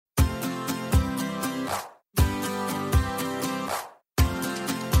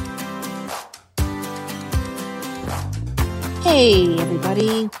Hey,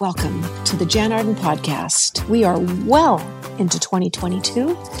 everybody. Welcome to the Jan Arden Podcast. We are well into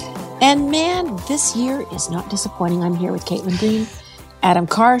 2022. And man, this year is not disappointing. I'm here with Caitlin Green, Adam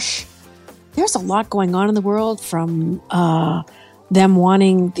Karsh. There's a lot going on in the world, from them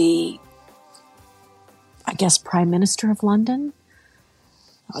wanting the, Prime Minister of London,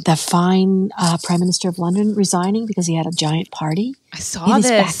 the fine Prime Minister of London resigning because he had a giant party in his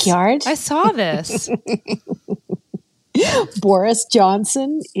backyard. I saw this. Boris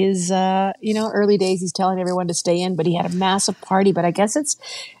Johnson is, early days. He's telling everyone to stay in, but he had a massive party. But I guess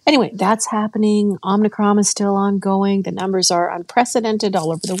that's happening. Omicron is still ongoing. The numbers are unprecedented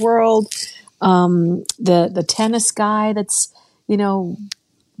all over the world. The tennis guy that's,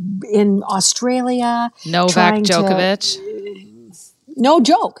 in Australia. Novak Djokovic. No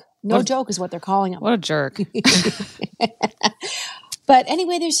joke. No joke is what they're calling him. What a jerk. But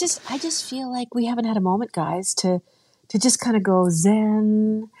anyway, I just feel like we haven't had a moment, guys, to just kind of go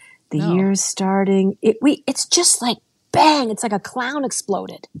zen. The year's starting. It's just like bang. It's like a clown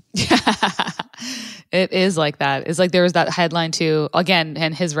exploded. It is like that. It's like there was that headline too, again,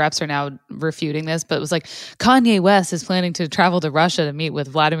 and his reps are now refuting this, but it was like Kanye West is planning to travel to Russia to meet with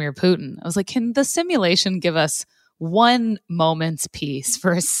Vladimir Putin. I was like, can the simulation give us one moment's peace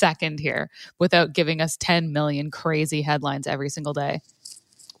for a second here without giving us 10 million crazy headlines every single day?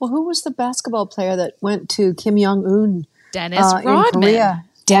 Well, who was the basketball player that went to Kim Jong-un? Dennis Rodman.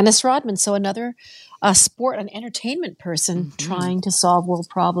 Dennis Rodman. So another sport and entertainment person trying to solve world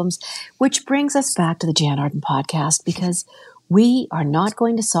problems, which brings us back to the Jan Arden Podcast, because we are not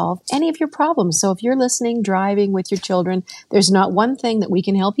going to solve any of your problems. So if you're listening, driving with your children, there's not one thing that we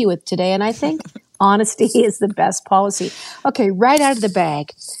can help you with today. And I think honesty is the best policy. Okay, right out of the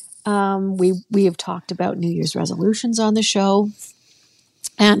bag. We have talked about New Year's resolutions on the show.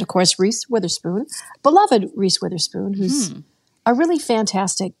 And of course, Reese Witherspoon, beloved Reese Witherspoon, who's a really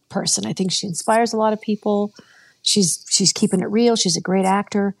fantastic person. I think she inspires a lot of people. She's keeping it real. She's a great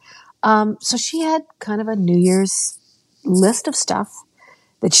actor. So she had kind of a New Year's list of stuff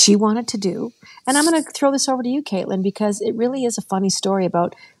that she wanted to do. And I'm going to throw this over to you, Caitlin, because it really is a funny story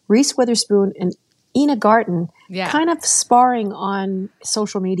about Reese Witherspoon and Ina Garten kind of sparring on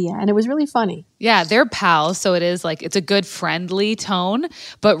social media. And it was really funny. Yeah, they're pals. So it is like, it's a good friendly tone.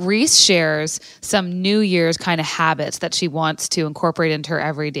 But Reese shares some New Year's kind of habits that she wants to incorporate into her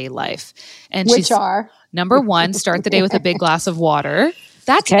everyday life. And which are? Number one, start the day with a big glass of water.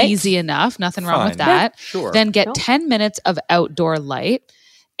 That's easy enough. Nothing wrong with that. Yeah, sure. Then get 10 minutes of outdoor light.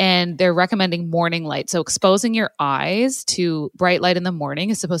 And they're recommending morning light. So exposing your eyes to bright light in the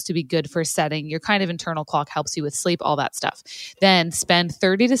morning is supposed to be good for setting your kind of internal clock, helps you with sleep, all that stuff. Then spend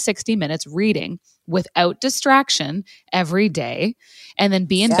 30 to 60 minutes reading without distraction every day. And then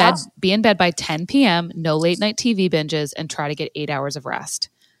be in bed by 10 p.m., no late night TV binges, and try to get 8 hours of rest.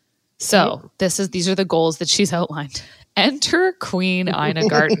 So these are the goals that she's outlined. Enter Queen Ina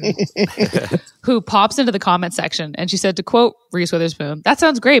Garten, who pops into the comment section, and she said, to quote Reese Witherspoon, "That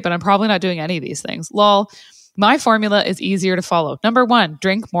sounds great, but I'm probably not doing any of these things. Lol. My formula is easier to follow. Number 1,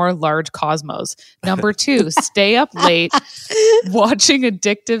 drink more large Cosmos. Number 2, stay up late watching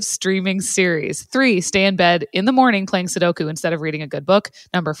addictive streaming series. 3, stay in bed in the morning playing Sudoku instead of reading a good book.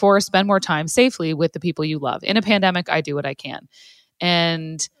 Number 4, spend more time safely with the people you love. In a pandemic, I do what I can."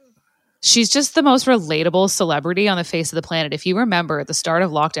 And she's just the most relatable celebrity on the face of the planet. If you remember at the start of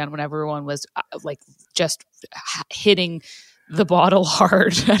lockdown, when everyone was just hitting the bottle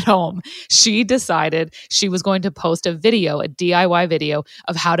hard at home, she decided she was going to post a DIY video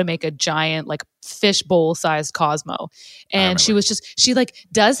of how to make a giant fish bowl sized Cosmo. And she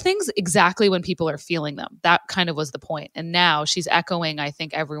does things exactly when people are feeling them. That kind of was the point. And now she's echoing, I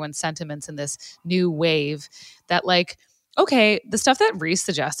think, everyone's sentiments in this new wave that okay, the stuff that Reese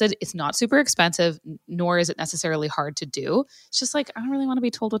suggested, it's not super expensive, nor is it necessarily hard to do. It's just I don't really want to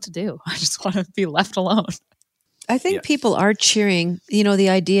be told what to do. I just want to be left alone. I think people are cheering, the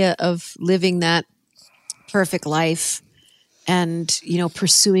idea of living that perfect life and,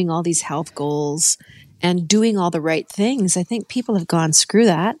 pursuing all these health goals and doing all the right things. I think people have gone, screw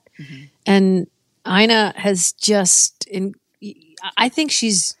that. Mm-hmm. And Ina has I think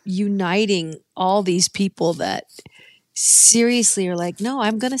she's uniting all these people that seriously are like, no,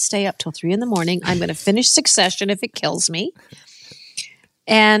 I'm going to stay up till 3 a.m. I'm going to finish Succession if it kills me.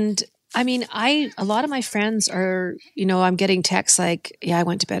 And I mean, a lot of my friends are, I'm getting texts like, yeah, I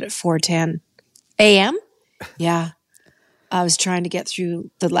went to bed at 4:10 a.m. Yeah. I was trying to get through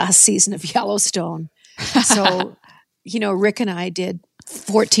the last season of Yellowstone. So, Rick and I did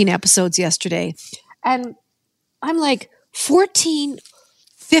 14 episodes yesterday. And I'm like, 14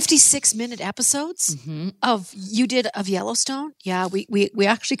 56-minute episodes of Yellowstone. Yeah, we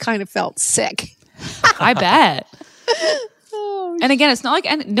actually kind of felt sick. I bet. And again, it's not like,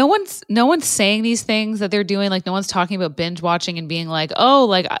 and no one's saying these things that they're doing. Like no one's talking about binge watching and being like, oh,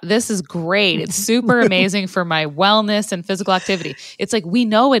 like this is great. It's super amazing for my wellness and physical activity. It's like, we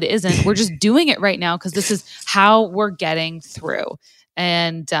know it isn't. We're just doing it right now because this is how we're getting through.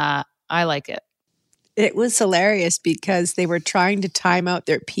 And I like it. It was hilarious because they were trying to time out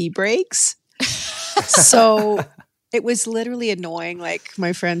their pee breaks. So it was literally annoying. Like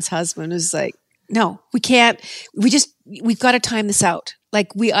my friend's husband was like, no, we can't. We've got to time this out.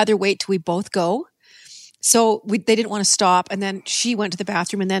 Like we either wait till we both go. So they didn't want to stop. And then she went to the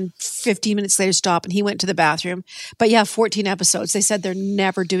bathroom and then 15 minutes later stop and he went to the bathroom. But yeah, 14 episodes. They said they're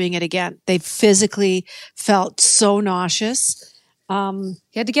never doing it again. They physically felt so nauseous. You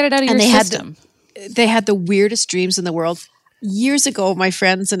had to get it out of your system. They had the weirdest dreams in the world. Years ago, my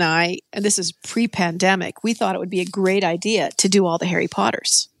friends and I, and this is pre-pandemic, we thought it would be a great idea to do all the Harry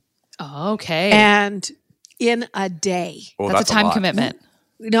Potters. Oh, okay. And in a day. Oh, that's a time commitment.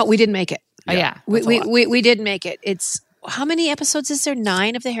 No, we didn't make it. Yeah. We didn't make it. It's how many episodes is there?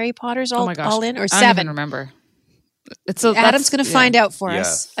 9 of the Harry Potters all in, or 7? I don't even remember. Adam's going to find out for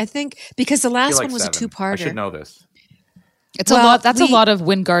us. I think because the last one was 7. A 2-parter. I should know this. It's a lot. That's a lot of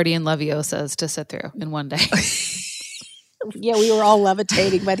Wingardium Leviosa's to sit through in one day. Yeah, we were all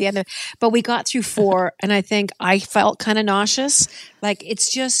levitating by the end of it. But we got through 4, and I think I felt kind of nauseous. Like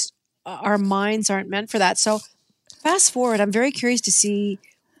it's just our minds aren't meant for that. So fast forward, I'm very curious to see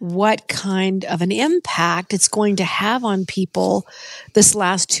what kind of an impact it's going to have on people this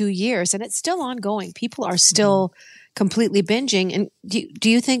last 2 years. And it's still ongoing. People are still completely binging. And do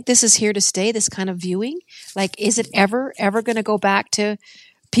you think this is here to stay, this kind of viewing? Like, is it ever going to go back to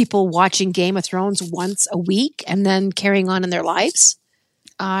people watching Game of Thrones once a week and then carrying on in their lives?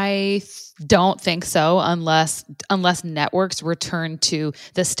 I don't think so unless networks return to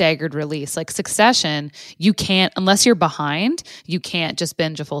the staggered release. Like Succession, you can't, unless you're behind, you can't just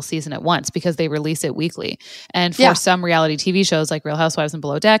binge a full season at once because they release it weekly. And for some reality TV shows like Real Housewives and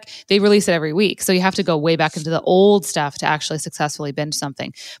Below Deck, they release it every week. So you have to go way back into the old stuff to actually successfully binge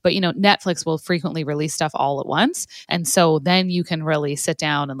something. But Netflix will frequently release stuff all at once. And so then you can really sit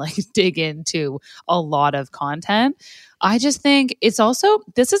down and like dig into a lot of content. I just think this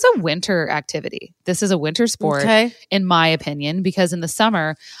is a winter activity. This is a winter sport, in my opinion, because in the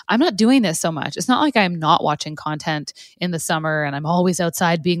summer, I'm not doing this so much. It's not like I'm not watching content in the summer and I'm always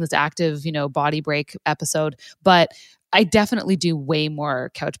outside being this active, body break episode. But I definitely do way more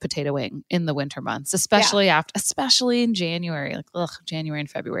couch potatoing in the winter months, especially in January, January and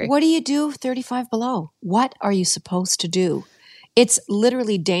February. What do you do 35 below? What are you supposed to do? It's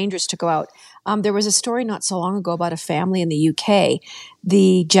literally dangerous to go out. There was a story not so long ago about a family in the UK.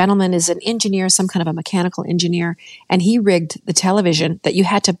 The gentleman is an engineer, some kind of a mechanical engineer, and he rigged the television that you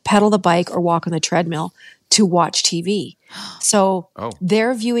had to pedal the bike or walk on the treadmill to watch TV. So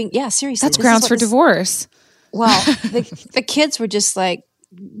they're viewing, seriously. That's grounds for divorce. Well, the kids were just like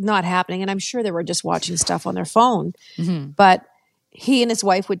not happening, and I'm sure they were just watching stuff on their phone. Mm-hmm. But he and his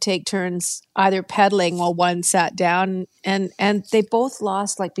wife would take turns either pedaling while one sat down, and they both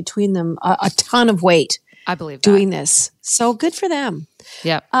lost between them a ton of weight. I believe doing this. So good for them.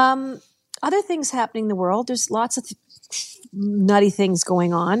 Yeah. Other things happening in the world. There's lots of nutty things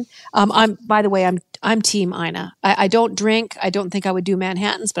going on. By the way, I'm Team Ina. I don't drink. I don't think I would do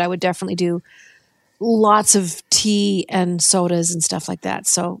Manhattans, but I would definitely do lots of tea and sodas and stuff like that.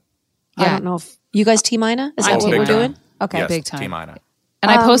 So I don't know if you guys Team Ina? Is that what we're doing? Okay, yes, big time. Team Ina.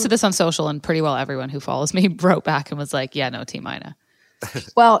 And I posted this on social, and pretty well everyone who follows me wrote back and was like, yeah, no, Team Ina.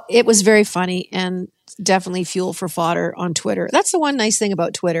 Well, it was very funny and definitely fuel for fodder on Twitter. That's the one nice thing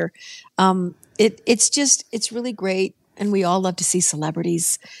about Twitter. It's really great. And we all love to see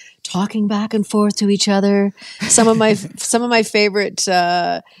celebrities talking back and forth to each other. Some of my favorite,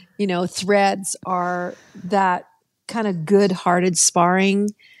 threads are that kind of good-hearted sparring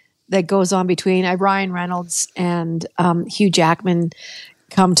that goes on between Ryan Reynolds and Hugh Jackman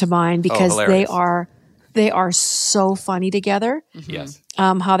come to mind because they are so funny together. Mm-hmm. Yes.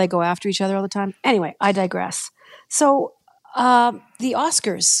 How they go after each other all the time. Anyway, I digress. So the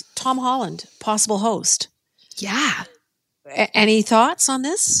Oscars, Tom Holland, possible host. Yeah. Any thoughts on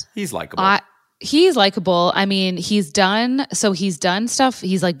this? He's likable. He's likable. I mean, he's done stuff. He's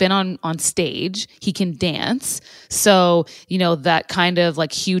been on stage. He can dance. So, that kind of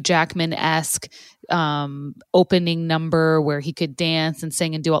Hugh Jackman-esque opening number where he could dance and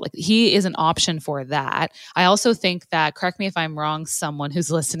sing and do all he is an option for that. I also think that, correct me if I'm wrong, someone who's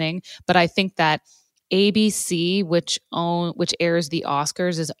listening, but I think that ABC, which airs the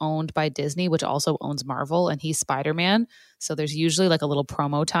Oscars, is owned by Disney, which also owns Marvel, and he's Spider-Man. So there's usually like a little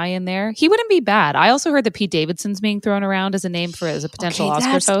promo tie in there. He wouldn't be bad. I also heard that Pete Davidson's being thrown around as a name as a potential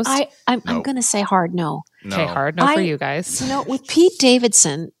Oscars host. I'm going to say hard no. Okay, hard no for you guys. With Pete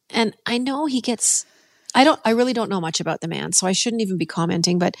Davidson, and I know he gets, I really don't know much about the man, so I shouldn't even be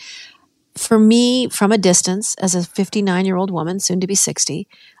commenting, but for me, from a distance, as a 59-year-old woman, soon to be 60,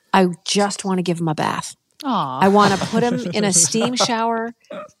 I just want to give him a bath. Aww. I want to put him in a steam shower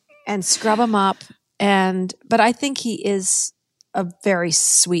and scrub him up. But I think he is a very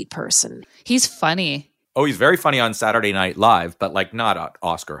sweet person. He's funny. Oh, he's very funny on Saturday Night Live, but like not an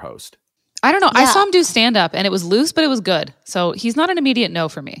Oscar host. I don't know. Yeah. I saw him do stand-up, and it was loose, but it was good. So he's not an immediate no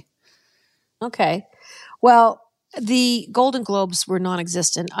for me. Okay. Well, the Golden Globes were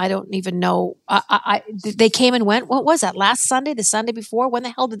non-existent. I don't even know. They came and went. What was that? Last Sunday? The Sunday before? When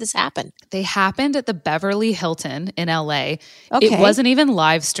the hell did this happen? They happened at the Beverly Hilton in LA. Okay. It wasn't even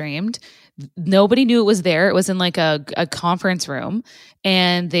live streamed. Nobody knew it was there. It was in like a conference room,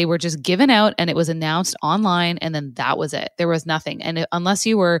 and they were just given out, and it was announced online, and then that was it. There was nothing. And unless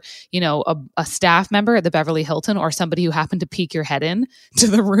you were, a staff member at the Beverly Hilton or somebody who happened to peek your head in to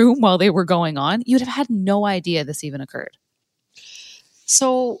the room while they were going on, you'd have had no idea this even occurred.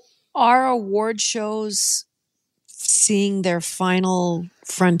 So are award shows seeing their final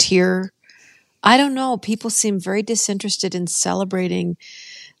frontier? I don't know. People seem very disinterested in celebrating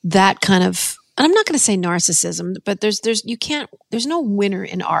that kind of, and I'm not going to say narcissism, but there's no winner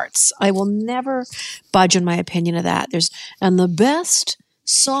in arts. I will never budge on my opinion of that. And the best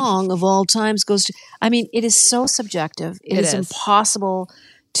song of all times goes to, it is so subjective. It is impossible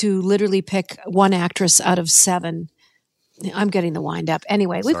to literally pick one actress out of 7. I'm getting the wind up.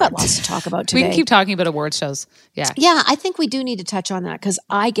 Anyway, we've got lots to talk about today. We can keep talking about award shows. Yeah. Yeah, I think we do need to touch on that because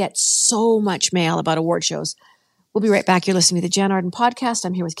I get so much mail about award shows. We'll be right back. You're listening to the Jan Arden Podcast.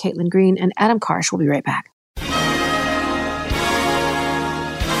 I'm here with Caitlin Green and Adam Karsh. We'll be right back.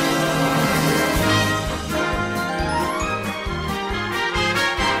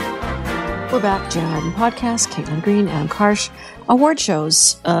 We're back. Jan Arden Podcast. Caitlin Green, Adam Karsh. Award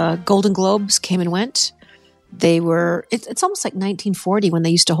shows. Golden Globes came and went. They were, it's almost like 1940 when they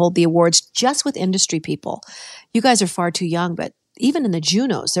used to hold the awards just with industry people. You guys are far too young, but even in the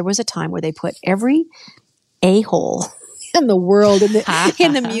Junos, there was a time where they put every a-hole in the world in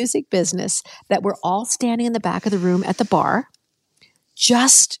the music business that were all standing in the back of the room at the bar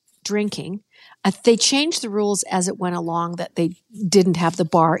just drinking. They changed the rules as it went along that they didn't have the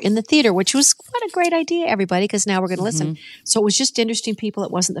bar in the theater, which was quite a great idea, everybody, because now we're going to listen. So it was just interesting people.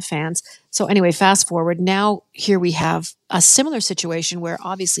 It wasn't the fans. So anyway, fast forward. Now here we have a similar situation where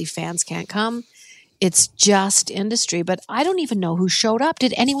obviously fans can't come. It's just industry, but I don't even know who showed up.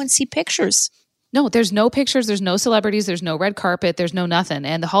 Did anyone see pictures? No, there's no pictures, there's no celebrities, there's no red carpet, there's no nothing.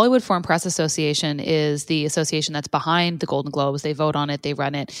 And the Hollywood Foreign Press Association is the association that's behind the Golden Globes. They vote on it, they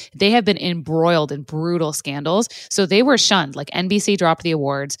run it. They have been embroiled in brutal scandals. So they were shunned. Like NBC dropped the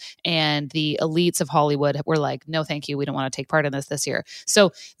awards and the elites of Hollywood were like, no, thank you. We don't want to take part in this year.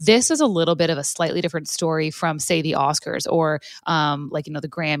 So this is a little bit of a slightly different story from, say, the Oscars or the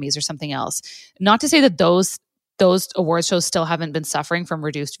Grammys or something else. Not to say that those award shows still haven't been suffering from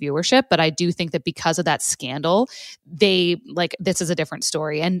reduced viewership, but I do think that because of that scandal, this is a different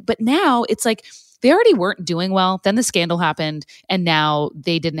story. But now it's like they already weren't doing well. Then the scandal happened, and now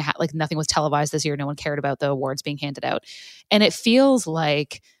they didn't nothing was televised this year. No one cared about the awards being handed out, and it feels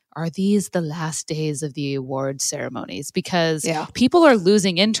like, are these the last days of the award ceremonies? Because people are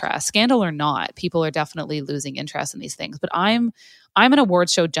losing interest, scandal or not. People are definitely losing interest in these things. But I'm an award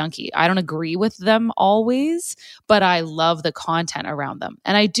show junkie. I don't agree with them always, but I love the content around them.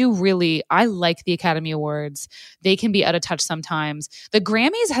 And I like the Academy Awards. They can be out of touch sometimes. The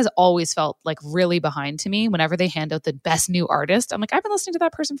Grammys has always felt like really behind to me whenever they hand out the best new artist. I'm like, I've been listening to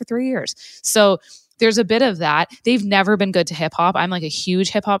that person for 3 years. So there's a bit of that. They've never been good to hip hop. I'm like a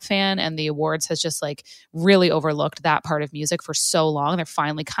huge hip hop fan, and the awards has just like really overlooked that part of music for so long. They're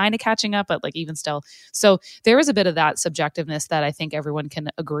finally kind of catching up, but like even still. So there is a bit of that subjectiveness that I think everyone can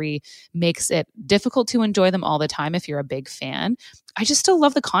agree makes it difficult to enjoy them all the time if you're a big fan. I just still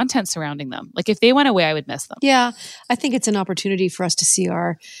love the content surrounding them. Like if they went away, I would miss them. Yeah, I think it's an opportunity for us to see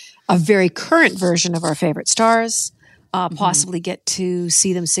a very current version of our favorite stars. Possibly get to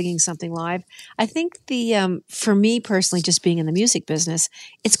see them singing something live. I think for me personally, just being in the music business,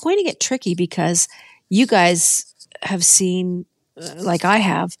 it's going to get tricky because you guys have seen, like I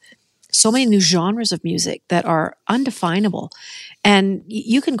have, so many new genres of music that are undefinable. And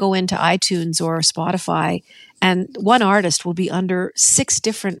you can go into iTunes or Spotify and one artist will be under 6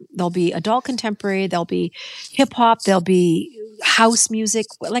 different, there'll be adult contemporary, there'll be hip hop, there'll be house music,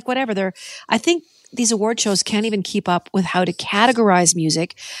 like whatever. I think these award shows can't even keep up with how to categorize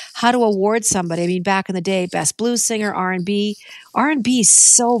music, how to award somebody. I mean, back in the day, best blues singer, R&B. R&B is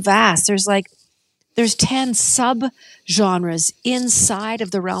so vast. There's 10 sub-genres inside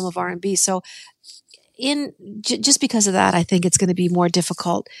of the realm of R&B. So just because of that, I think it's going to be more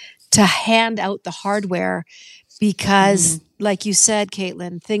difficult to hand out the hardware because, like you said,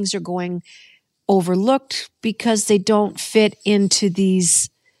 Caitlin, things are going overlooked because they don't fit into these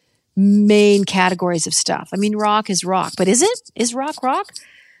main categories of stuff. I mean, rock is rock, but is it? Is rock?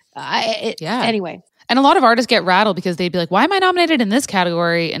 Yeah. Anyway. And a lot of artists get rattled because they'd be like, why am I nominated in this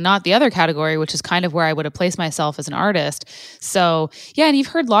category and not the other category, which is kind of where I would have placed myself as an artist. So, yeah, and you've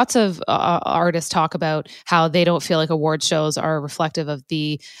heard lots of artists talk about how they don't feel like award shows are reflective of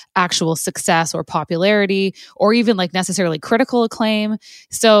the actual success or popularity or even like necessarily critical acclaim.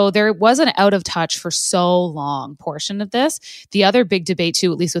 So there was an out of touch for so long portion of this. The other big debate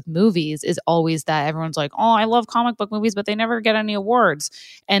too, at least with movies, is always that everyone's like, oh, I love comic book movies, but they never get any awards.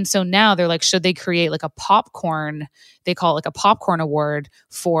 And so now they're like, should they create like a popcorn, they call it like a popcorn award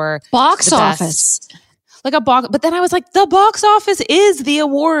for box office. Like a box, but then I was like, the box office is the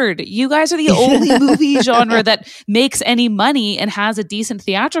award. You guys are the only movie genre that makes any money and has a decent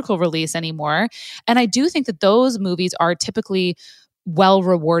theatrical release anymore. And I do think that those movies are typically well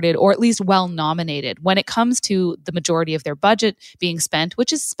rewarded or at least well nominated when it comes to the majority of their budget being spent,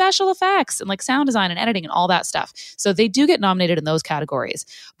 which is special effects and like sound design and editing and all that stuff. So they do get nominated in those categories.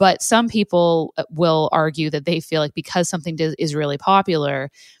 But some people will argue that they feel like because something is really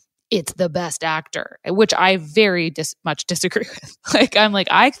popular, it's the best actor, which I very much disagree with. Like, I'm like,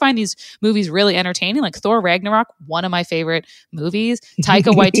 I find these movies really entertaining. Like Thor Ragnarok, one of my favorite movies.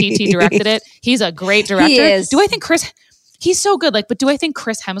 Taika Waititi directed it. He's a great director. He is. Do I think he's so good. Like, but do I think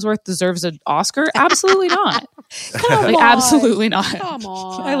Chris Hemsworth deserves an Oscar? Absolutely not. Come on. Absolutely not. Come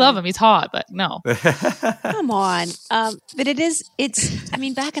on. I love him. He's hot, but no. Come on. But I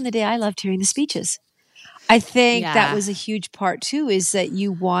mean, back in the day, I loved hearing the speeches. I think that was a huge part too, is that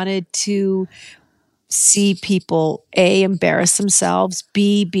you wanted to see people, A, embarrass themselves,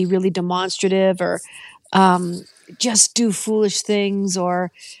 B, be really demonstrative or just do foolish things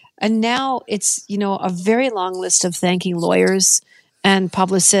and now it's, a very long list of thanking lawyers and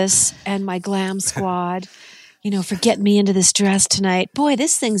publicists and my glam squad, for getting me into this dress tonight. Boy,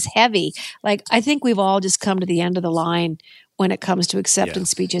 this thing's heavy. Like, I think we've all just come to the end of the line when it comes to acceptance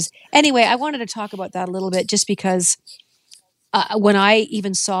speeches. Anyway, I wanted to talk about that a little bit just because when I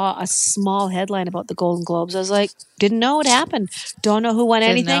even saw a small headline about the Golden Globes, I was like, didn't know it happened. Don't know who won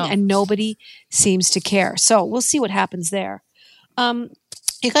anything, and nobody seems to care. So we'll see what happens there.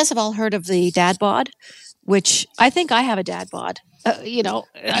 You guys have all heard of the dad bod, which I think I have a dad bod. You don't.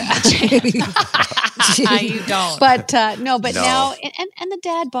 But no. Now, and the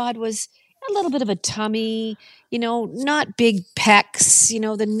dad bod was a little bit of a tummy, not big pecs.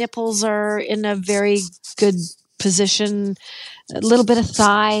 The nipples are in a very good position, a little bit of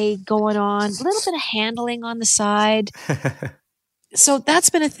thigh going on, a little bit of handling on the side. So that's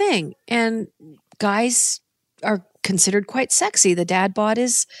been a thing. And guys are considered quite sexy. The dad bod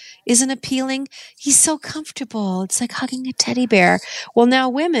isn't appealing. He's so comfortable. It's like hugging a teddy bear. Well, now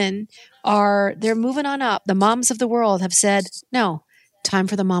women they're moving on up. The moms of the world have said, no, time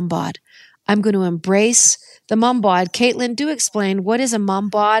for the mom bod. I'm going to embrace the mom bod. Caitlin, do explain, what is a mom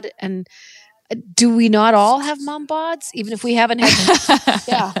bod, and do we not all have mom bods, even if we haven't had?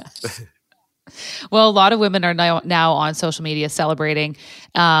 Yeah. Well, a lot of women are now on social media celebrating,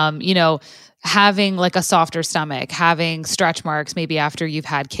 having like a softer stomach, having stretch marks, maybe after you've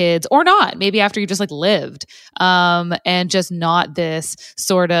had kids or not, maybe after you just like lived, and just not this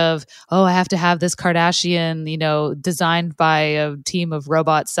sort of, oh, I have to have this Kardashian, designed by a team of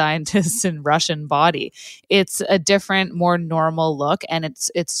robot scientists in Russian body. It's a different, more normal look. And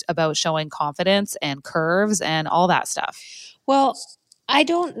it's about showing confidence and curves and all that stuff. Well, I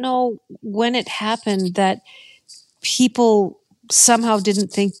don't know when it happened that people somehow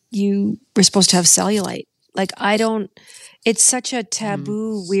didn't think you were supposed to have cellulite. Like, it's such a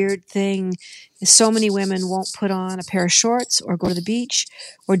taboo, weird thing. So many women won't put on a pair of shorts or go to the beach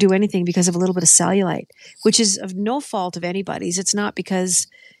or do anything because of a little bit of cellulite, which is of no fault of anybody's. It's not because,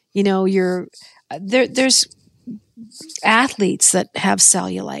 there's athletes that have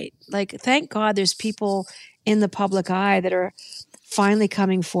cellulite. Like, thank God there's people in the public eye that are finally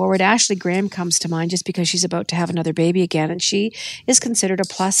coming forward. Ashley Graham comes to mind just because she's about to have another baby again, and she is considered a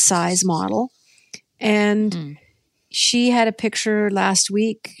plus size model. And she had a picture last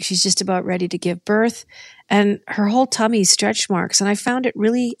week. She's just about ready to give birth, and her whole tummy stretch marks. And I found it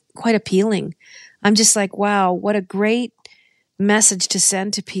really quite appealing. I'm just like, wow, what a great message to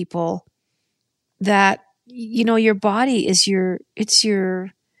send to people that, you know, your body is it's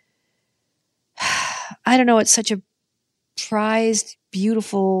your, I don't know, it's such a prized,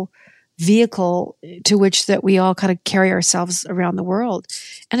 beautiful vehicle to which that we all kind of carry ourselves around the world.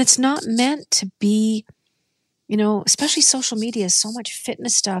 And it's not meant to be, you know, especially social media is so much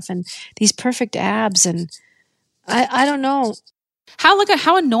fitness stuff and these perfect abs. And I don't know.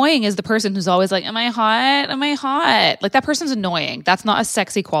 How annoying is the person who's always like, am I hot? Am I hot? Like, that person's annoying. That's not a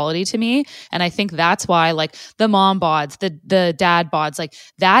sexy quality to me. And I think that's why, like, the mom bods, the dad bods, like,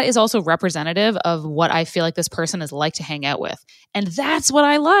 that is also representative of what I feel like this person is like to hang out with. And that's what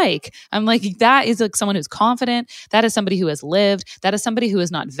I like. I'm like, that is like someone who's confident. That is somebody who has lived. That is somebody who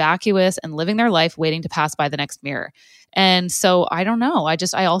is not vacuous and living their life waiting to pass by the next mirror. And so I don't know.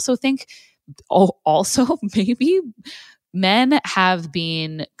 I also think also maybe men have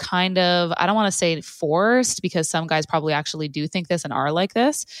been kind of, I don't want to say forced, because some guys probably actually do think this and are like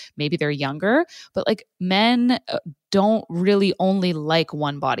this. Maybe they're younger, but like men don't really only like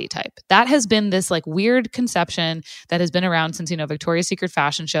one body type. That has been this like weird conception that has been around since, you know, Victoria's Secret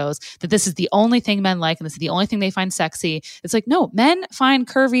fashion shows, that this is the only thing men like and this is the only thing they find sexy. It's like, no, men find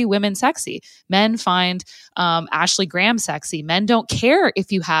curvy women sexy. Men find Ashley Graham sexy. Men don't care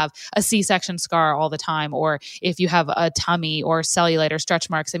if you have a C-section scar all the time or if you have a tummy or cellulite or stretch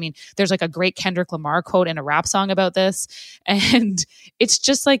marks. I mean, there's like a great Kendrick Lamar quote in a rap song about this. And it's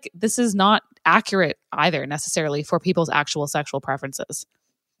just like, this is not accurate either necessarily for people's actual sexual preferences.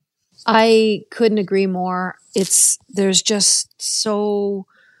 I couldn't agree more. There's just so,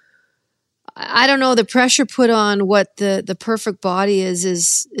 I don't know, the pressure put on what the perfect body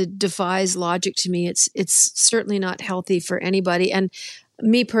is it defies logic to me. It's certainly not healthy for anybody. And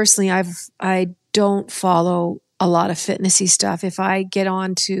me personally, I don't follow a lot of fitnessy stuff. If I get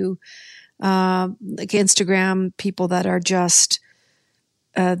on to like Instagram, people that are just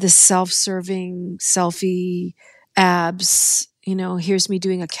this self-serving selfie abs, you know, here's me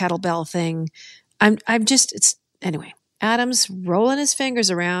doing a kettlebell thing. Anyway, Adam's rolling his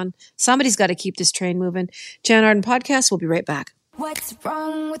fingers around. Somebody's got to keep this train moving. Jan Arden Podcast. We'll be right back. What's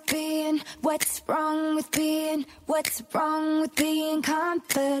wrong with being confident? What's wrong with being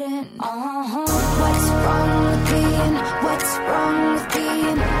confident?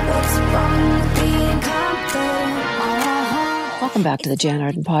 Welcome back to the Jan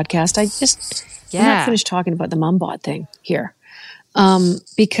Arden Podcast. I'm not finished talking about the mum bod thing here,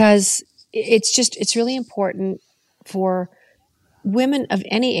 because it's really important for women of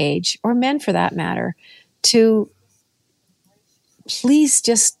any age, or men for that matter, to please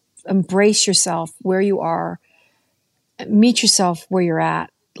just embrace yourself where you are, meet yourself where you're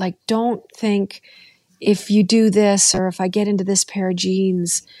at. Like, don't think if you do this or if I get into this pair of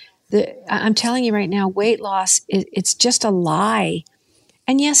jeans. I'm telling you right now, weight loss, it's just a lie.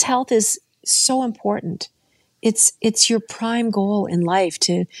 And yes, health is so important. It's your prime goal in life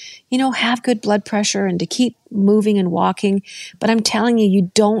to, you know, have good blood pressure and to keep moving and walking. But I'm telling you,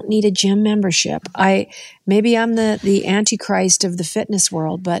 you don't need a gym membership. Maybe I'm the antichrist of the fitness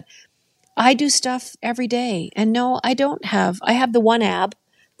world, but I do stuff every day. And no, I have the one ab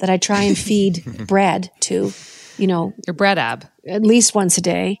that I try and feed bread to, you know. Your bread ab. At least once a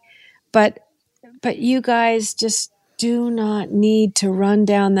day. But you guys just do not need to run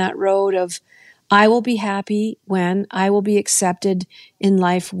down that road of, I will be happy when, I will be accepted in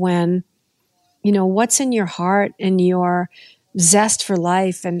life when. You know, what's in your heart and your zest for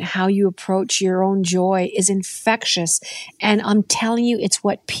life and how you approach your own joy is infectious. And I'm telling you, it's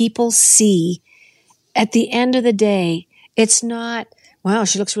what people see. At the end of the day, it's not, wow,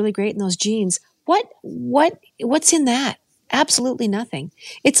 she looks really great in those jeans. What's in that? Absolutely nothing.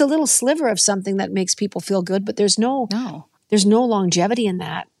 It's a little sliver of something that makes people feel good, but there's no longevity in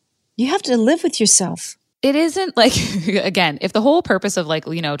that. You have to live with yourself. It isn't like, again, if the whole purpose of like,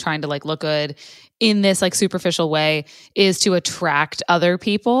 you know, trying to like look good in this like superficial way is to attract other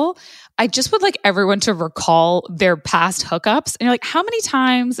people, I just would like everyone to recall their past hookups. And you're like, how many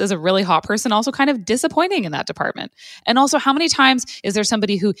times is a really hot person also kind of disappointing in that department? And also, how many times is there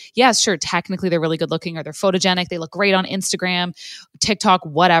somebody who, yes, sure, technically they're really good looking or they're photogenic, they look great on Instagram, TikTok,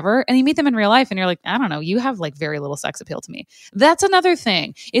 whatever, and you meet them in real life and you're like, I don't know, you have like very little sex appeal to me. That's another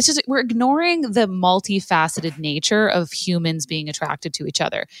thing. It's just, we're ignoring the multifaceted nature of humans being attracted to each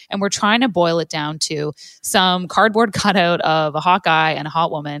other. And we're trying to boil it down to some cardboard cutout of a hot guy and a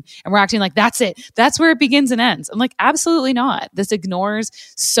hot woman. And we're acting like that's it. That's where it begins and ends. I'm like, absolutely not. This ignores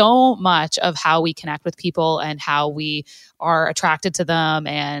so much of how we connect with people and how we are attracted to them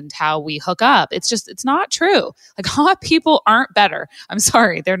and how we hook up. It's not true. Like, hot people aren't better. I'm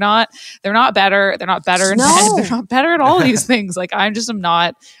sorry. They're not better. They're not better in bed. They're not better at all of these things. Like, I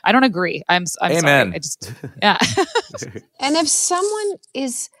don't agree. I'm Amen. sorry. Yeah. And if someone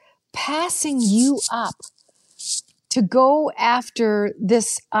is passing you up to go after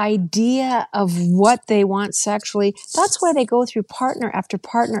this idea of what they want sexually, that's why they go through partner after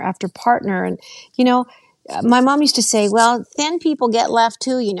partner after partner. And, my mom used to say, well, thin people get left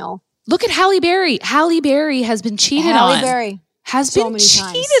too, Look at Halle Berry. Halle Berry has been cheated on. Halle Berry. Has So been many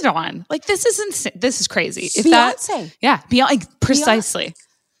times. cheated on. Like, this is insane. This is crazy. If Beyonce. Precisely.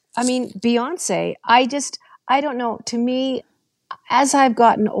 I mean, Beyonce, I don't know. To me, as I've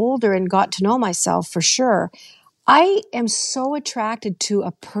gotten older and got to know myself for sure, I am so attracted to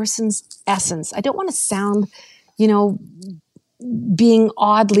a person's essence. I don't want to sound, being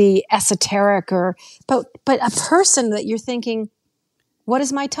oddly esoteric but a person that you're thinking, what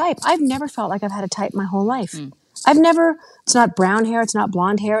is my type? I've never felt like I've had a type my whole life. It's not brown hair. It's not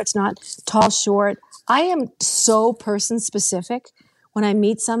blonde hair. It's not tall, short. I am so person specific. When I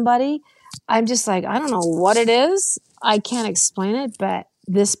meet somebody, I'm just like, I don't know what it is. I can't explain it, but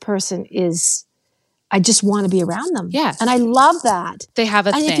this person I just want to be around them. Yeah. And I love that. They have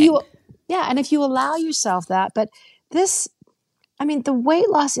a thing. And if you allow yourself that, but the weight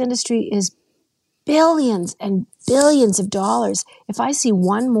loss industry is billions and billions of dollars. If I see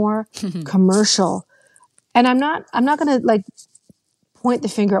one more commercial, and I'm not going to point the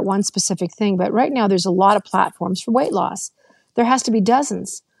finger at one specific thing, but right now there's a lot of platforms for weight loss. There has to be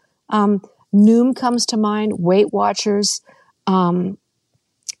dozens. Noom comes to mind, Weight Watchers, and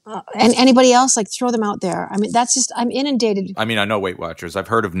anybody else, throw them out there. I mean, I'm inundated. I mean, I know Weight Watchers. I've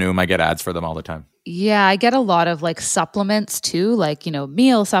heard of Noom. I get ads for them all the time. Yeah, I get a lot of supplements too,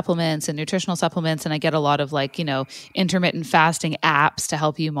 meal supplements and nutritional supplements. And I get a lot of intermittent fasting apps to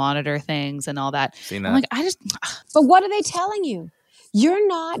help you monitor things and all that. Seen that. I'm like, But what are they telling you? You're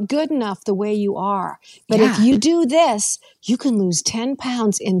not good enough the way you are. But if you do this, you can lose 10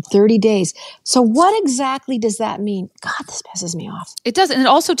 pounds in 30 days. So what exactly does that mean? God, this pisses me off. It does. And it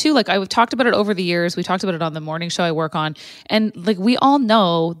also too, I've talked about it over the years. We talked about it on the morning show I work on. And we all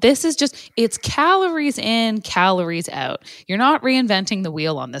know this is it's calories in, calories out. You're not reinventing the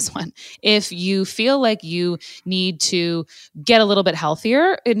wheel on this one. If you feel like you need to get a little bit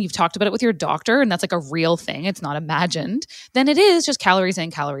healthier and you've talked about it with your doctor and that's a real thing, it's not imagined, then it is just calories in,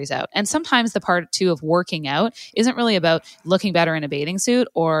 calories out. And sometimes the part too of working out isn't really about looking better in a bathing suit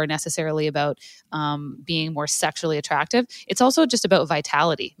or necessarily about being more sexually attractive. It's also just about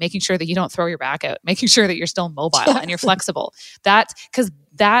vitality, making sure that you don't throw your back out, making sure that you're still mobile and you're flexible. It's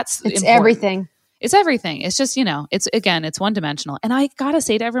important. Everything. It's everything. It's just, it's one dimensional. And I got to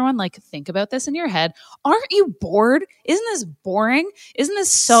say to everyone, think about this in your head. Aren't you bored? Isn't this boring? Isn't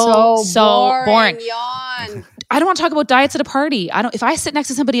this so boring? Yawn. I don't want to talk about diets at a party. If I sit next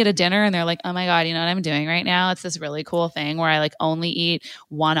to somebody at a dinner and they're like, oh my God, you know what I'm doing right now? It's this really cool thing where I only eat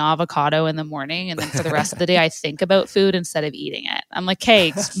one avocado in the morning. And then for the rest of the day, I think about food instead of eating it. I'm like,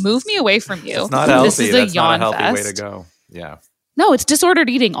 hey, move me away from you. It's not healthy. This is That's a yawn not a healthy fest. way to go. Yeah. No, it's disordered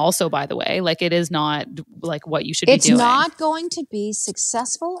eating also, by the way. It is not what you should be doing. It's not going to be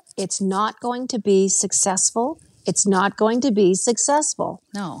successful. It's not going to be successfold. It's not going to be successful.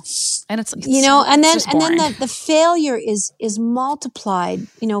 No. And it's and then the failure is multiplied,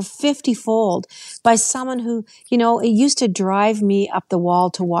 50-fold by someone who, it used to drive me up the wall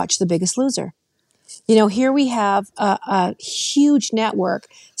to watch The Biggest Loser. Here we have a huge network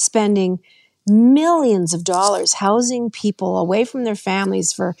spending millions of dollars housing people away from their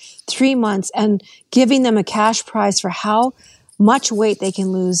families for 3 months and giving them a cash prize for how much weight they can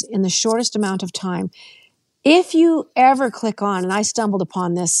lose in the shortest amount of time. If you ever click on, and I stumbled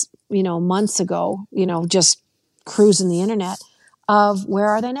upon this, months ago, just cruising the internet, of where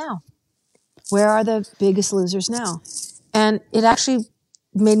are they now? Where are the Biggest Losers now? And it actually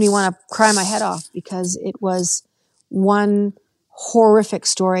made me want to cry my head off because it was one horrific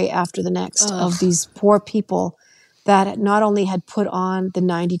story after the next of these poor people that not only had put on the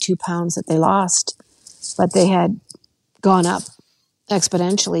 92 pounds that they lost, but they had gone up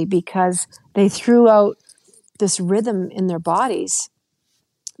exponentially because they threw out this rhythm in their bodies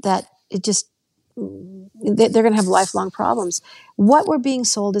that they're going to have lifelong problems. What we're being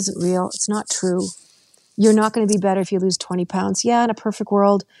sold isn't real. It's not true. You're not going to be better if you lose 20 pounds. Yeah, in a perfect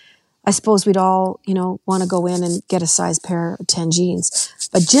world, I suppose we'd all, want to go in and get a size pair of 10 jeans.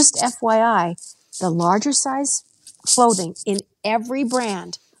 But just FYI, the larger size clothing in every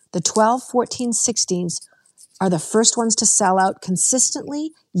brand the 12, 14, 16s are the first ones to sell out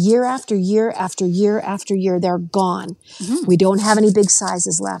consistently year after year after year after year. They're gone. We don't have any big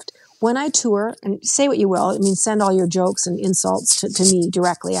sizes left. When I tour, and say what you will, I mean, send all your jokes and insults to me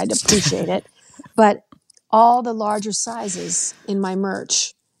directly. I'd appreciate it. But all the larger sizes in my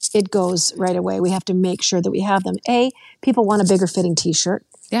merch, it goes right away. We have to make sure that we have them. People want a bigger fitting t-shirt.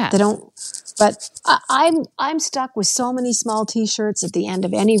 Yeah. They don't, but I'm stuck with so many small t-shirts at the end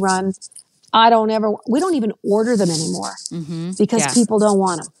of any run. We don't even order them anymore because people don't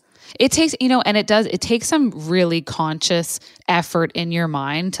want them. It takes, it takes some really conscious effort in your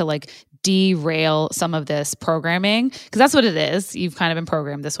mind to like derail some of this programming, because that's what it is. You've kind of been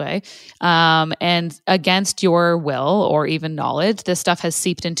programmed this way. And against your will or even knowledge, this stuff has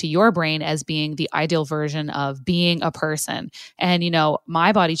seeped into your brain as being the ideal version of being a person. And,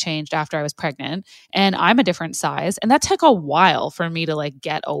 my body changed after I was pregnant and I'm a different size. And that took a while for me to like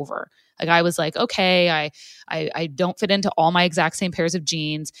get over. Like I was like, okay, I don't fit into all my exact same pairs of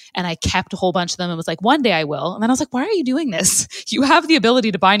jeans. And I kept a whole bunch of them and was like, one day I will. And then I was like, why are you doing this? You have the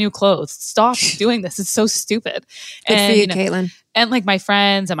ability to buy new clothes. Stop doing this. It's so stupid. Good for you, Caitlin. And like my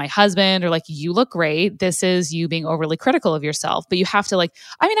friends and my husband are like, you look great. This is you being overly critical of yourself. But you have to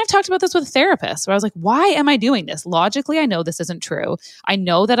I've talked about this with therapists where I was like, why am I doing this? Logically, I know this isn't true. I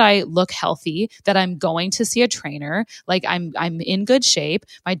know that I look healthy, that I'm going to see a trainer. Like I'm in good shape.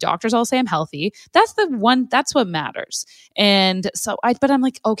 My doctors all say I'm healthy. That's what matters. And so but I'm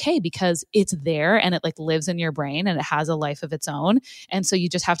like, okay, because it's there and it like lives in your brain and it has a life of its own. And so you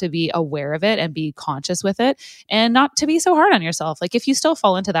just have to be aware of it and be conscious with it and not to be so hard on yourself. Like if you still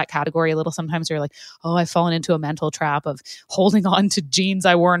fall into that category a little, sometimes you're like, oh, I've fallen into a mental trap of holding on to jeans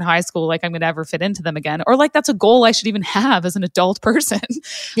I wore in high school. Like I'm going to ever fit into them again. Or like that's a goal I should even have as an adult person.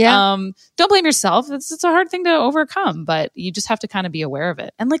 Yeah. Don't blame yourself. It's a hard thing to overcome, but you just have to kind of be aware of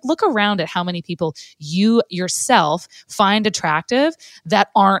it. And like look around at how many people you yourself find attractive that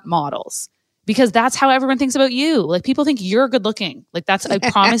aren't models. Because that's how everyone thinks about you. Like people think you're good looking. Like that's, I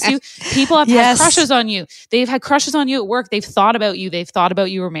promise you, people have had crushes on you. They've had crushes on you at work. They've thought about you. They've thought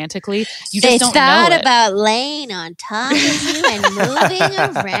about you romantically. You just don't know it. They thought about laying on top of you and moving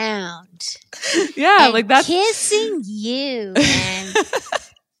around. Yeah, and like that's kissing you.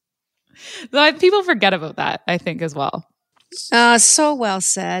 And people forget about that, I think, as well. So well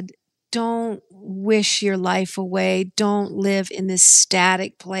said. Don't wish your life away. Don't live in this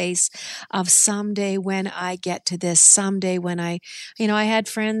static place of someday when I get to this, someday when I had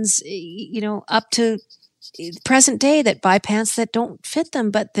friends, up to present day that buy pants that don't fit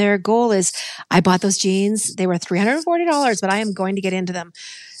them, but their goal is, I bought those jeans. They were $340, but I am going to get into them.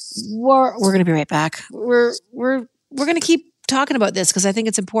 We're going to be right back. We're going to keep talking about this because I think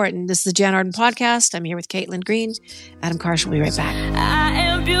it's important. This is the Jan Arden Podcast. I'm here with Caitlin Green. Adam Karsh will be right back. I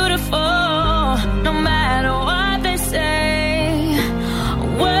am beautiful, no matter what they say.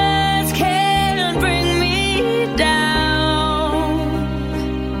 Words can't bring me down.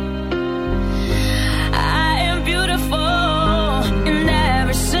 I am beautiful in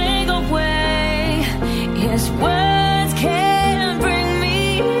every single way. Yes, words can't bring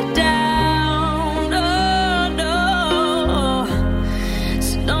me down. No,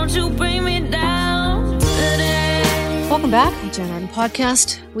 so don't you bring me down today. Welcome back to the Jan Arden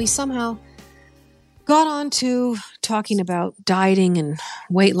Podcast. We somehow got on to talking about dieting and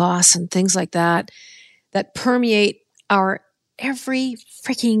weight loss and things like that permeate our every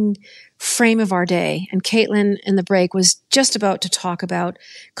freaking frame of our day. And Caitlin in the break was just about to talk about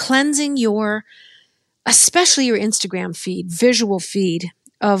cleansing especially your Instagram feed, visual feed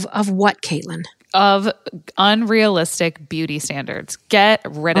of what, Caitlin? Of unrealistic beauty standards. Get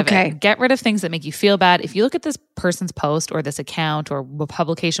rid of it. Get rid of things that make you feel bad. If you look at this person's post or this account or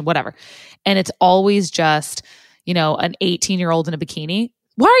publication, whatever, and it's always just, an 18-year-old in a bikini,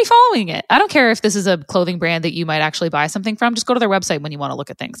 why are you following it? I don't care if this is a clothing brand that you might actually buy something from. Just go to their website when you want to look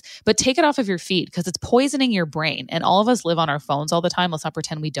at things. But take it off of your feed because it's poisoning your brain. And all of us live on our phones all the time. Let's not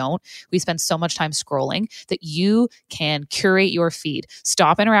pretend we don't. We spend so much time scrolling that you can curate your feed.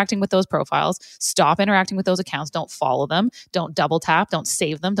 Stop interacting with those profiles. Stop interacting with those accounts. Don't follow them. Don't double tap. Don't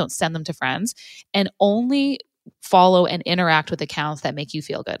save them. Don't send them to friends. And only follow and interact with accounts that make you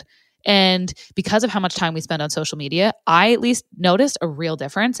feel good. And because of how much time we spend on social media, I at least noticed a real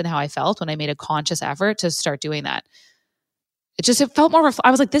difference in how I felt when I made a conscious effort to start doing that. It felt more, I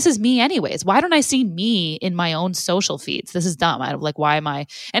was like, this is me anyways. Why don't I see me in my own social feeds? This is dumb. I'm like, why am I?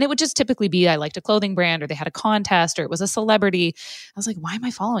 And it would just typically be, I liked a clothing brand or they had a contest or it was a celebrity. I was like, why am I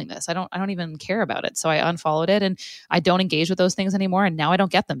following this? I don't even care about it. So I unfollowed it and I don't engage with those things anymore. And now I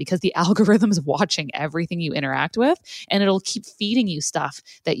don't get them because the algorithm is watching everything you interact with and it'll keep feeding you stuff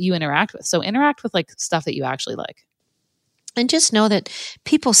that you interact with. So interact with like stuff that you actually like. And just know that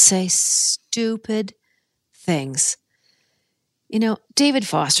people say stupid things. You know, David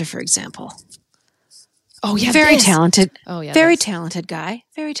Foster, for example. Oh, yeah. Very talented. Oh, yeah. Very talented guy.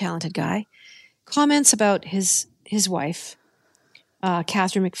 Very talented guy. Comments about his wife,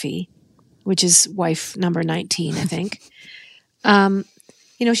 Catherine McPhee, which is wife number 19, I think.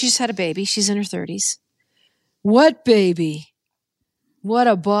 You know, she just had a baby. She's in her 30s. What baby? What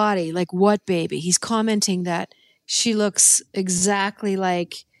a body. Like, what baby? He's commenting that she looks exactly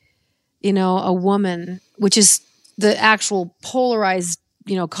like, you know, a woman, which is the actual polarized,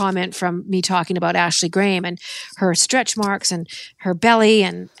 you know, comment from me talking about Ashley Graham and her stretch marks and her belly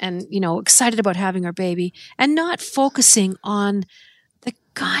and, you know, excited about having her baby and not focusing on the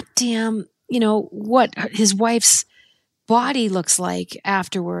goddamn, you know, what his wife's body looks like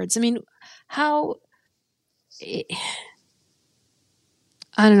afterwards. I mean, how, I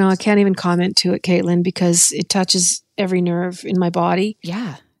don't know. I can't even comment to it, Caitlin, because it touches every nerve in my body.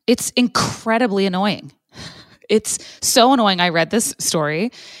 Yeah. It's incredibly annoying. It's so annoying. I read this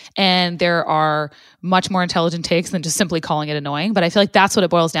story and there are much more intelligent takes than just simply calling it annoying. But I feel like that's what it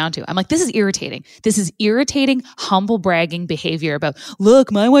boils down to. I'm like, this is irritating. This is irritating, humble bragging behavior about, look,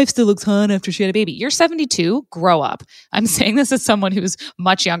 my wife still looks hot after she had a baby. You're 72. Grow up. I'm saying this as someone who's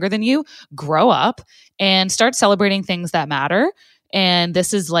much younger than you. Grow up and start celebrating things that matter. And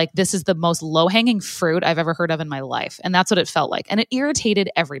this is the most low-hanging fruit I've ever heard of in my life. And that's what it felt like. And it irritated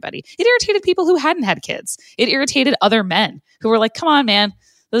everybody. It irritated people who hadn't had kids. It irritated other men who were like, come on, man,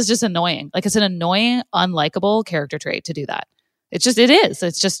 this is just annoying. Like, it's an annoying, unlikable character trait to do that. It is.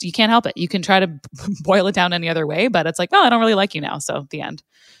 It's just, you can't help it. You can try to boil it down any other way, but it's like, oh, I don't really like you now. So the end.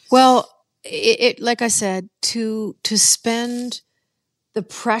 Well, it like I said, to spend the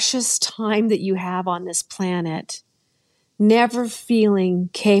precious time that you have on this planet never feeling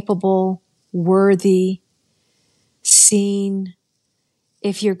capable, worthy, seen,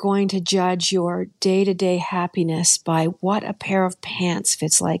 if you're going to judge your day-to-day happiness by what a pair of pants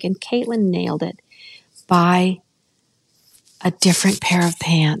fits like, and Caitlin nailed it, buy a different pair of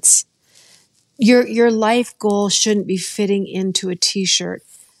pants. Your life goal shouldn't be fitting into a t-shirt.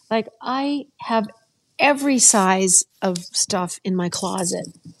 Like, I have every size of stuff in my closet.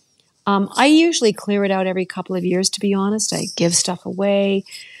 I usually clear it out every couple of years, to be honest. I give stuff away.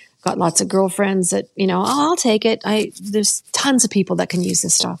 Got lots of girlfriends that, you know, oh, I'll take it. There's tons of people that can use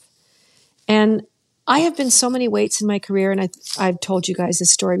this stuff. And I have been so many weights in my career, and I've told you guys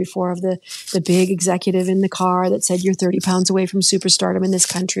this story before of the big executive in the car that said, you're 30 pounds away from superstardom in this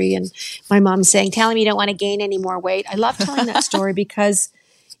country. And my mom saying, tell him you don't want to gain any more weight. I love telling that story because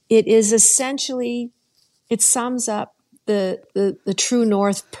it is essentially, it sums up the true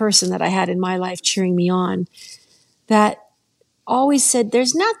north person that I had in my life cheering me on, that always said,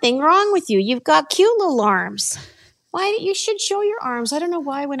 there's nothing wrong with you. You've got cute little arms. Why you should show your arms. I don't know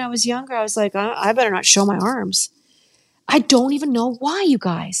why when I was younger, I was like, I better not show my arms. I don't even know why, you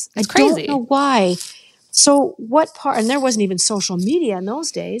guys. It's crazy. I don't know why. So what part, and there wasn't even social media in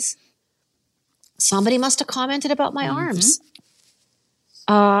those days. Somebody must have commented about my arms.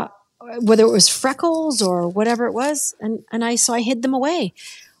 Whether it was freckles or whatever it was. So I hid them away.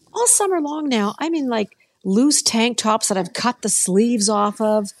 All summer long now, I'm in like loose tank tops that I've cut the sleeves off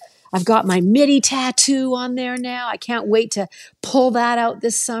of. I've got my midi tattoo on there now. I can't wait to pull that out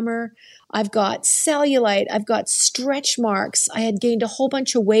this summer. I've got cellulite. I've got stretch marks. I had gained a whole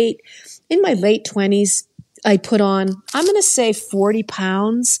bunch of weight in my late 20s. I put on, I'm going to say 40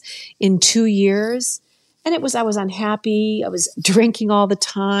 pounds in 2 years. And I was unhappy. I was drinking all the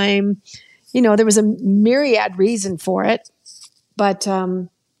time. You know, there was a myriad reason for it. But,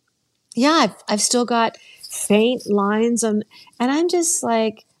 I've still got faint lines and I'm just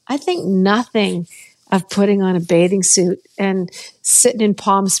like, I think nothing of putting on a bathing suit and sitting in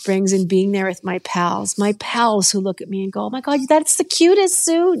Palm Springs and being there with my pals who look at me and go, oh my God, that's the cutest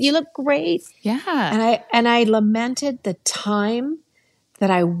suit. You look great. Yeah. And I lamented the time that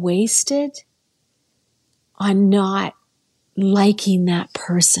I wasted on not liking that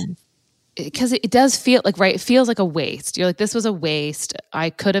person. because it does feel like, right, it feels like a waste. You're like, this was a waste. I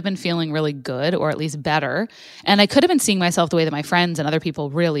could have been feeling really good, or at least better. And I could have been seeing myself the way that my friends and other people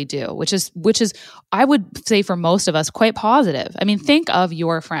really do, which is, I would say for most of us, quite positive. I mean, think of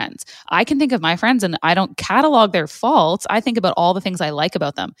your friends. I can think of my friends and I don't catalog their faults. I think about all the things I like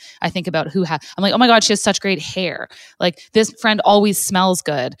about them. I think about I'm like, oh my God, she has such great hair. Like, this friend always smells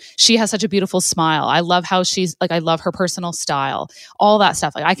good. She has such a beautiful smile. I love how I love her personal style, all that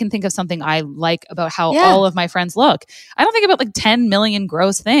stuff. Like, I can think of something I like about how all of my friends look. I don't think about like 10 million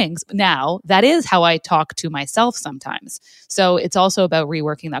gross things. Now, that is how I talk to myself sometimes. So it's also about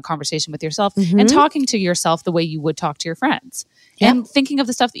reworking that conversation with yourself and talking to yourself the way you would talk to your friends. And thinking of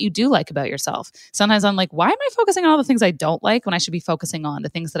the stuff that you do like about yourself. Sometimes I'm like, why am I focusing on all the things I don't like when I should be focusing on the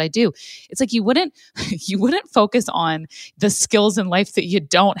things that I do? It's like, you wouldn't focus on the skills in life that you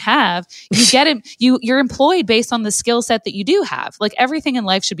don't have. You get it. You're employed based on the skill set that you do have. Like, everything in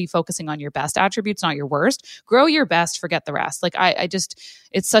life should be focusing on your best attributes, not your worst. Grow your best, forget the rest. Like,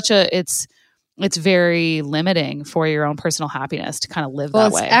 it's very limiting for your own personal happiness to kind of live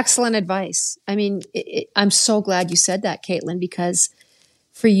that way. It's excellent advice. I mean, I'm so glad you said that, Caitlin, because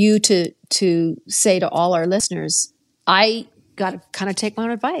for you to say to all our listeners, I got to kind of take my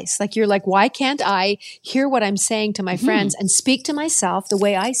own advice. Like, you're like, why can't I hear what I'm saying to my friends and speak to myself the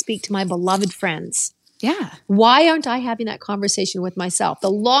way I speak to my beloved friends? Yeah. Why aren't I having that conversation with myself?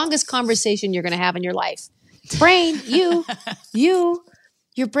 The longest conversation you're going to have in your life. Brain,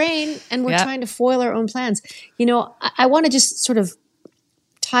 your brain, and we're trying to foil our own plans. You know, I want to just sort of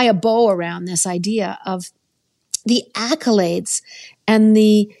tie a bow around this idea of the accolades and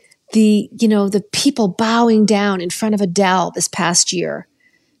the people bowing down in front of Adele this past year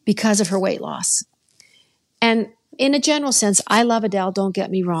because of her weight loss. And in a general sense, I love Adele, don't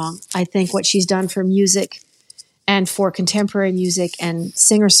get me wrong. I think what she's done for music and for contemporary music and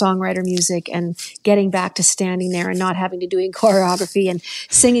singer-songwriter music, and getting back to standing there and not having to do choreography and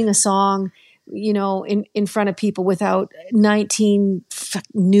singing a song, you know, in front of people without 19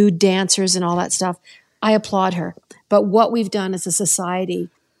 nude dancers and all that stuff. I applaud her. But what we've done as a society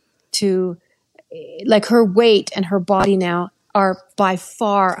to, like, her weight and her body now are by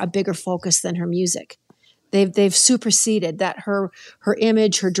far a bigger focus than her music. They've superseded that. Her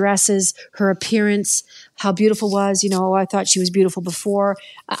image, her dresses, her appearance, how beautiful was. You know, I thought she was beautiful before.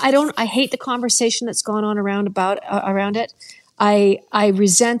 I hate the conversation that's gone on around it. I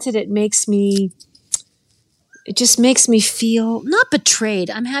resent it. It just makes me feel not betrayed.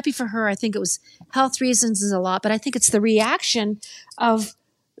 I'm happy for her. I think it was health reasons is a lot, but I think it's the reaction of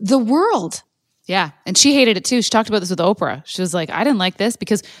the world. Yeah. And she hated it too. She talked about this with Oprah. She was like, I didn't like this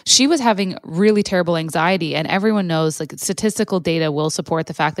because she was having really terrible anxiety. And everyone knows, like, statistical data will support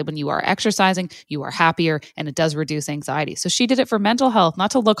the fact that when you are exercising, you are happier and it does reduce anxiety. So she did it for mental health,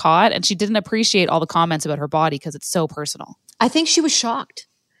 not to look hot. And she didn't appreciate all the comments about her body because it's so personal. I think she was shocked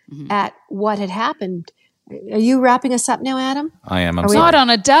at what had happened. Are you wrapping us up now, Adam? I am. I'm not on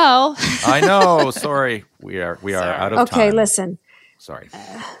Adele. I know. Sorry. We are out of time. Okay, listen. Sorry.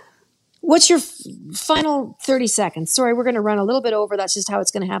 What's your final 30 seconds? Sorry, we're going to run a little bit over. That's just how it's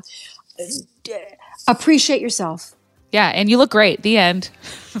going to happen. Appreciate yourself. Yeah, and you look great. The end.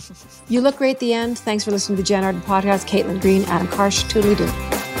 You look great. The end. Thanks for listening to the Jan Arden Podcast. Caitlin Green, Adam Karsh. Toodly-doo.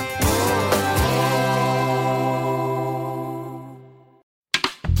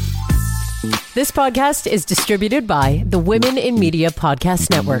 This podcast is distributed by the Women in Media Podcast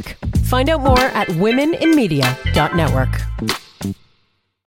Network. Find out more at womeninmedia.network.